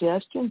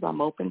suggestions,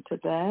 I'm open to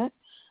that.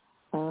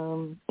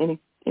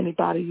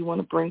 Anybody you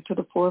want to bring to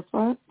the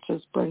forefront,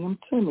 just bring them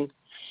to me.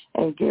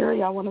 And,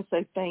 Gary, I want to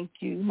say thank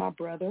you, my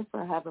brother,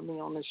 for having me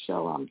on the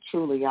show. I'm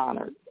truly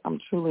honored. I'm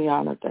truly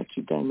honored that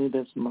you gave me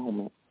this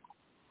moment.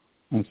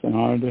 It's an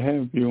honor to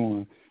have you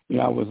on. You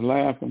know, I was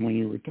laughing when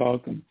you were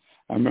talking.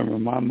 I remember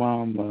my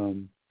mom,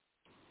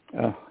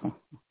 one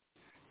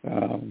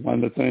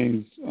of the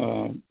things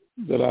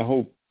that I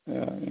hope,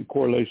 in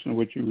correlation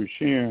with what you were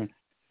sharing,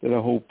 that I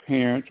hope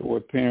parents or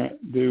a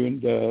parent do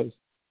and does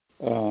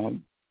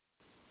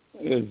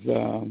is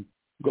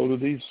go to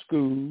these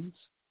schools,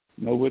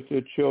 know what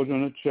their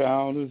children or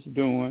child is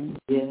doing.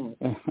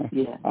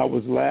 Yeah. I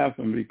was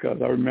laughing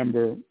because I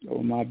remember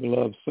my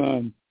beloved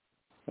son,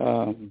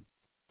 I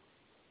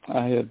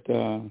had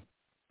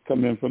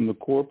come in from the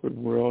corporate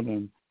world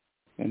and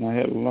I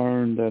had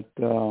learned that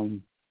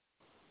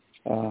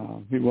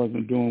he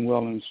wasn't doing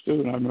well in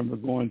school. I remember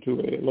going to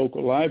a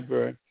local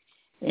library,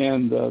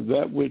 and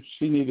that which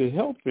he needed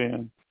help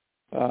in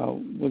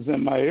was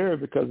in my area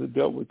because it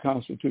dealt with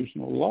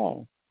constitutional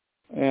law.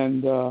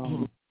 And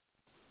went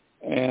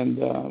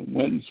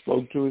and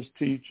spoke to his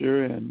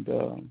teacher,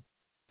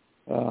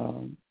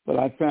 but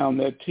I found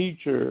that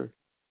teacher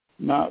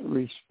not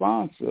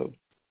responsive,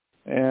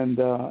 and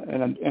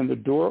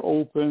the door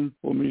opened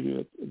for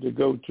me to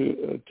go to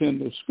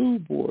attend the school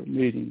board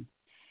meeting.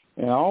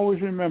 And I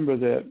always remember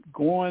that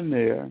going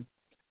there,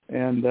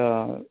 and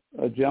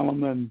a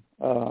gentleman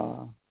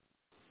who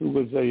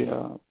was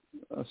a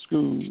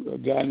school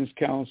guidance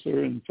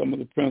counselor, and some of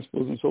the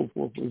principals and so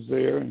forth was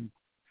there,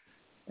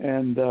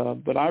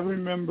 but I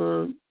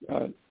remember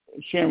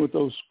sharing with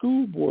those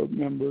school board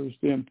members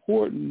the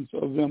importance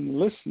of them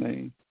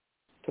listening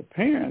to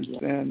parents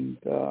and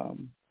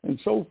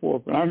so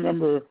forth. And I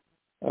remember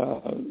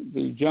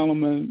the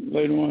gentleman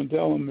later on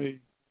telling me,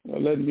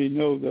 letting me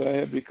know that I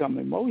had become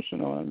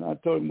emotional. And I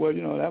told him, well,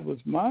 you know, that was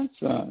my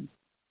son,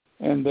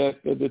 and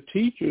that the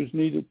teachers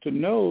needed to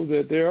know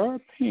that there are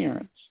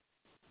parents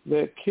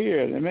that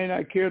care. They may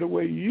not care the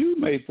way you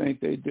may think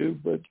they do,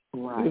 but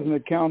there's an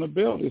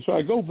accountability. So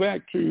I go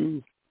back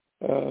to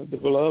the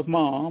beloved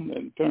mom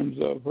in terms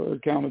of her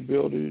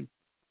accountability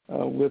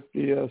with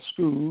the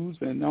schools.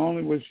 And not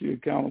only was she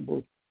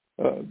accountable,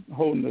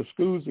 holding the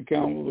schools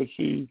accountable, but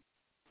she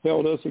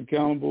held us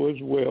accountable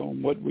as well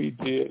on what we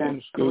did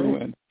in school.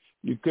 And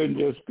you couldn't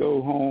just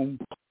go home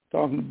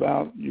talking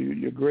about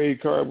your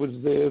grade card was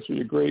this or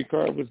your grade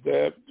card was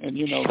that, and,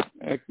 you know,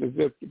 act as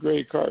if the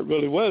grade card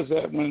really was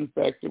that when, in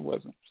fact, it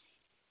wasn't.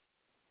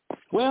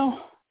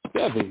 Well,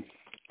 Debbie,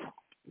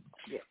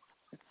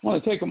 I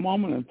want to take a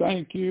moment and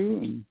thank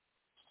you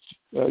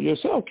and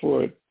yourself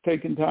for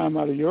taking time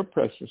out of your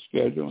precious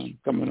schedule and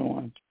coming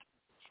on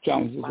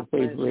Challenges of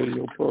Faith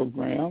radio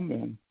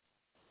program.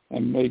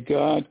 And may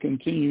God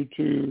continue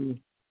to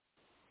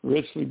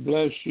richly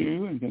bless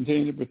you and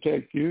continue to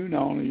protect you,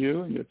 not only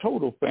you and your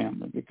total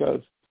family,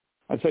 because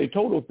I say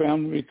total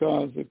family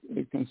because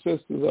it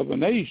consists of a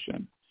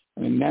nation.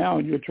 And now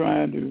you're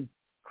trying to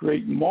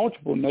create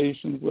multiple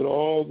nations with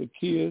all the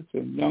kids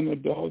and young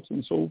adults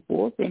and so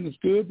forth. And it's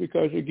good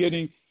because you're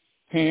getting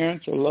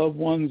parents or loved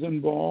ones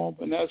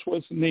involved, and that's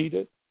what's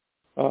needed,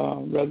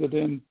 rather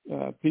than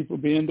people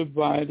being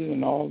divided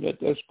and all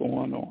that's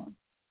going on.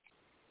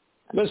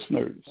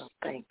 Listeners.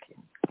 Thank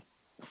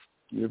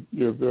you.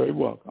 You're very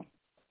welcome.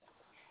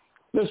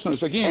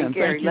 Listeners, again,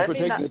 thank you for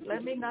taking it.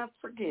 Let me not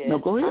forget. No,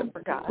 go ahead. I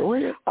forgot. Go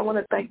ahead. I want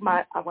to thank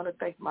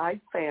my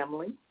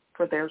family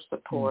for their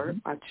support,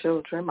 my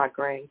children, my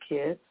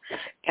grandkids,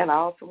 and I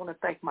also want to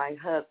thank my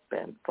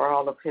husband for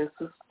all of his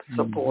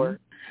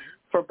support,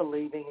 for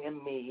believing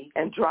in me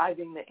and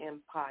driving the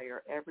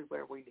empire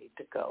everywhere we need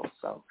to go.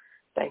 So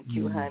thank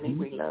you, honey.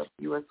 We love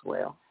you as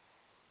well.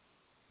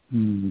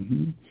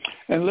 And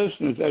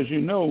listeners, as you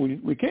know,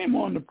 we came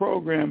on the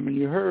program and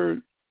you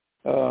heard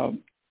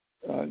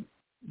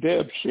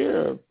Deb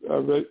share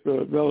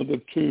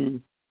relative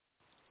to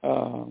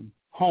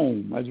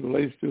home as it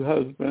relates to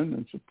husband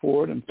and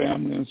support and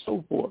family and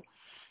so forth.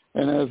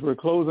 And as we're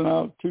closing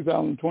out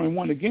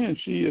 2021, again,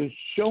 she is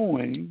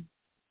showing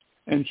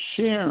and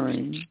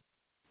sharing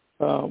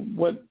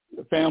what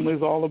family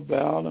is all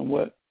about and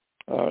what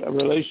a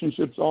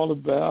relationship's all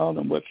about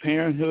and what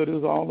parenthood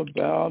is all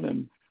about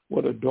and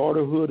what a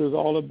daughterhood is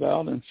all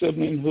about and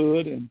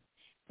siblinghood and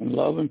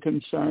love and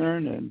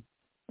concern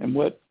and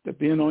what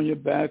being on your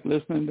back,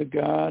 listening to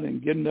God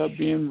and getting up,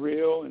 being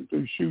real and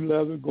through shoe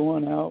leather,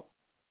 going out,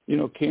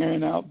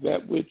 carrying out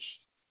that which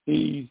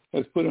he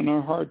has put in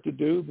our heart to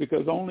do,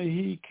 because only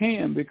he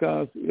can,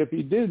 because if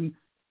he didn't,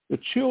 the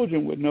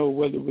children would know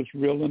whether it was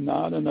real or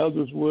not, and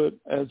others would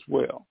as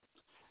well.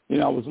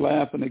 I was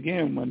laughing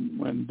again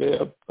when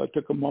Deb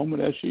took a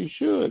moment, as she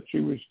should. She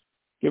was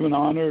giving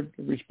honor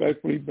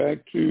respectfully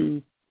back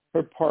to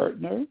her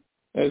partner,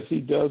 as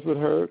he does with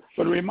her.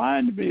 But it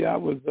reminded me, I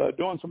was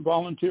doing some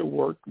volunteer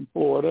work in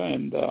Florida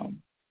and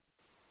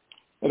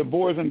at a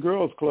Boys and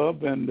Girls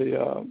Club, and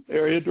the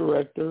area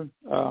director,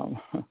 I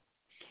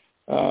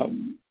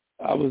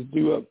was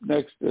due up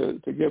next to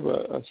give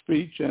a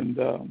speech, and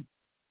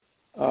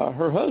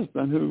her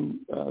husband, who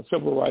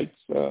civil rights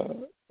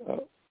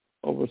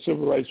over a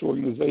civil rights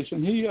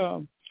organization,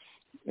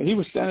 he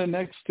was standing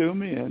next to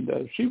me, and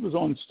she was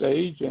on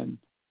stage, and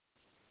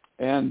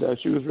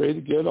she was ready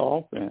to get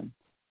off, and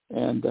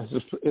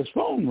his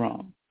phone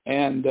rang,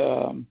 and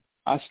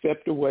I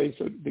stepped away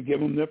to give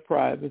them their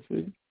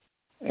privacy,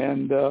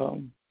 and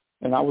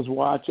I was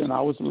watching,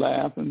 I was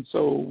laughing.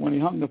 So when he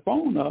hung the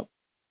phone up,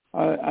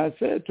 I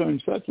said to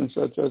him such and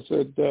such. I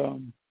said,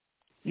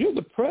 "You're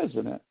the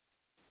president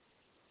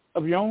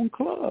of your own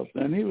club,"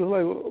 and he was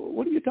like,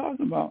 "What are you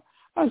talking about?"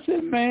 I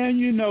said, "Man,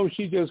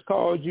 she just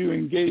called you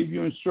and gave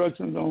you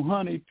instructions on,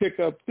 honey, pick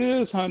up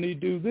this, honey,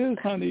 do this,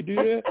 honey, do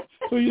that.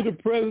 So you're the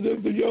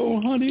president of your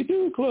own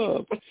honey-do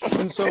club."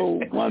 And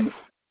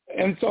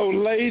so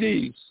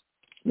ladies,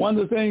 one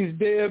of the things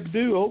Deb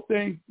do, I hope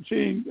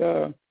she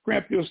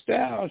cramp your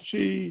style,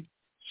 she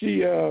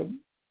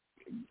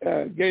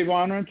gave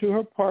honor to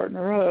her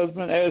partner, her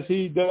husband, as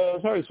he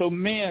does her. So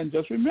men,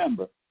 just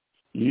remember,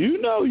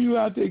 you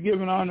out there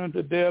giving honor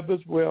to Deb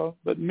as well,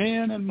 but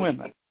men and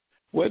women.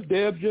 What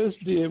Deb just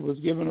did was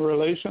give a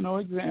relational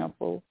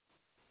example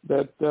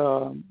that's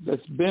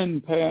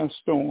been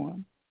passed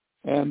on,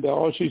 and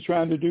all she's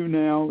trying to do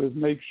now is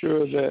make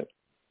sure that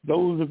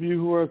those of you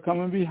who are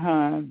coming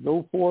behind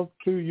go forth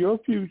to your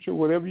future,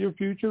 whatever your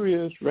future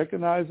is,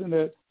 recognizing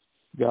that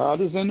God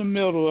is in the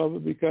middle of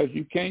it, because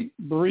you can't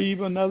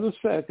breathe another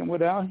second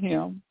without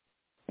him,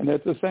 and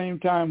at the same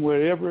time,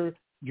 whatever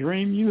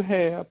dream you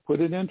have, put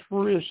it into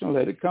fruition,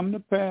 let it come to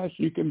pass.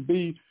 You can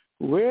be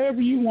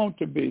wherever you want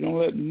to be. Don't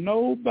let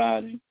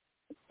nobody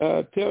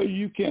tell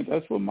you can't.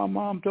 That's what my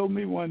mom told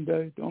me one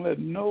day. Don't let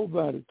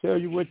nobody tell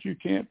you what you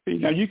can't be.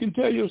 Now, you can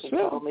tell yourself. She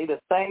told me the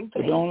same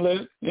thing. But don't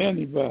let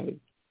anybody.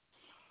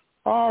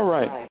 All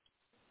right.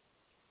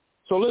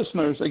 So,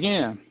 listeners,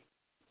 again,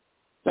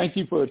 thank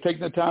you for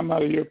taking the time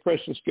out of your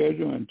precious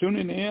schedule and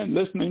tuning in,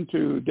 listening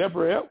to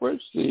Deborah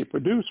Edwards, the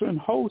producer and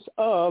host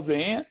of the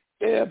Aunt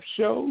Deb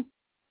Show.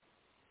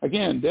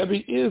 Again,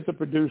 Debbie is the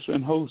producer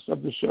and host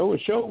of the show, a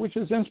show which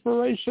is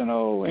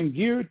inspirational and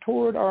geared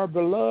toward our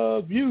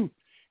beloved youth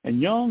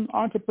and young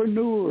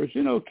entrepreneurs,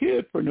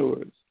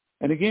 kidpreneurs.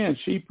 And again,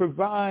 she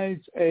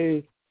provides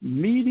a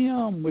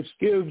medium which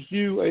gives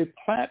you a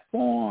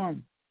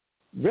platform,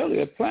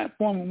 really a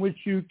platform in which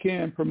you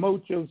can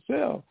promote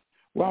yourself.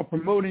 While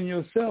promoting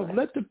yourself,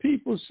 let the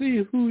people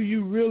see who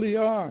you really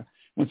are.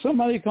 When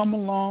somebody come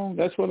along,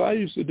 that's what I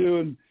used to do,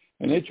 and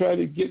they try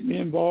to get me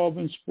involved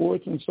in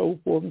sports and so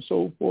forth,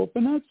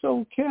 and that's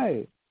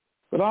okay.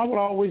 But I would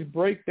always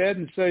break that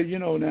and say,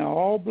 now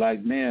all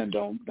black men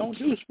don't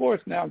do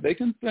sports now. They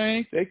can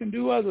think, they can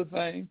do other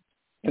things,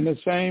 and the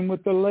same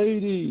with the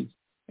ladies.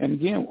 And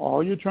again,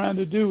 all you're trying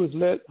to do is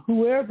let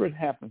whoever it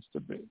happens to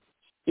be,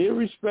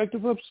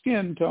 irrespective of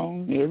skin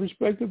tone,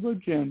 irrespective of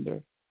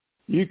gender,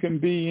 you can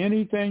be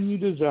anything you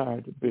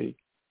desire to be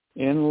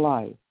in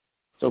life.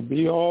 So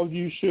be all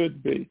you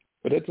should be.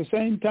 But at the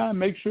same time,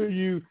 make sure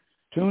you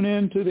tune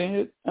in to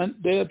the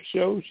Aunt Deb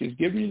show. She's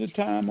giving you the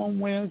time on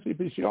Wednesday,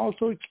 but she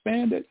also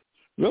expanded,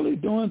 really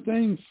doing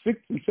things 6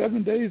 and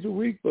 7 days a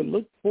week, but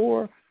look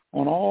for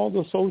on all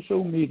the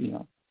social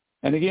media.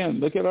 And again,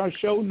 look at our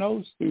show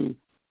notes to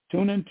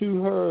tune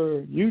into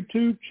her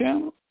YouTube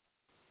channel.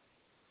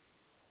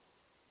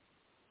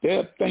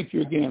 Deb, thank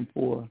you again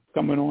for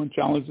coming on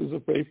Challenges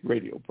of Faith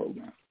radio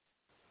program.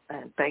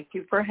 And thank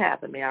you for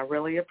having me. I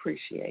really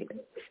appreciate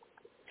it.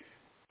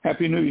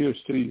 Happy New Year's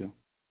to you.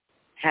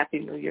 Happy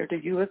New Year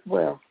to you as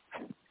well.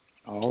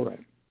 All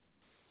right.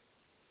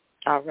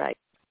 All right.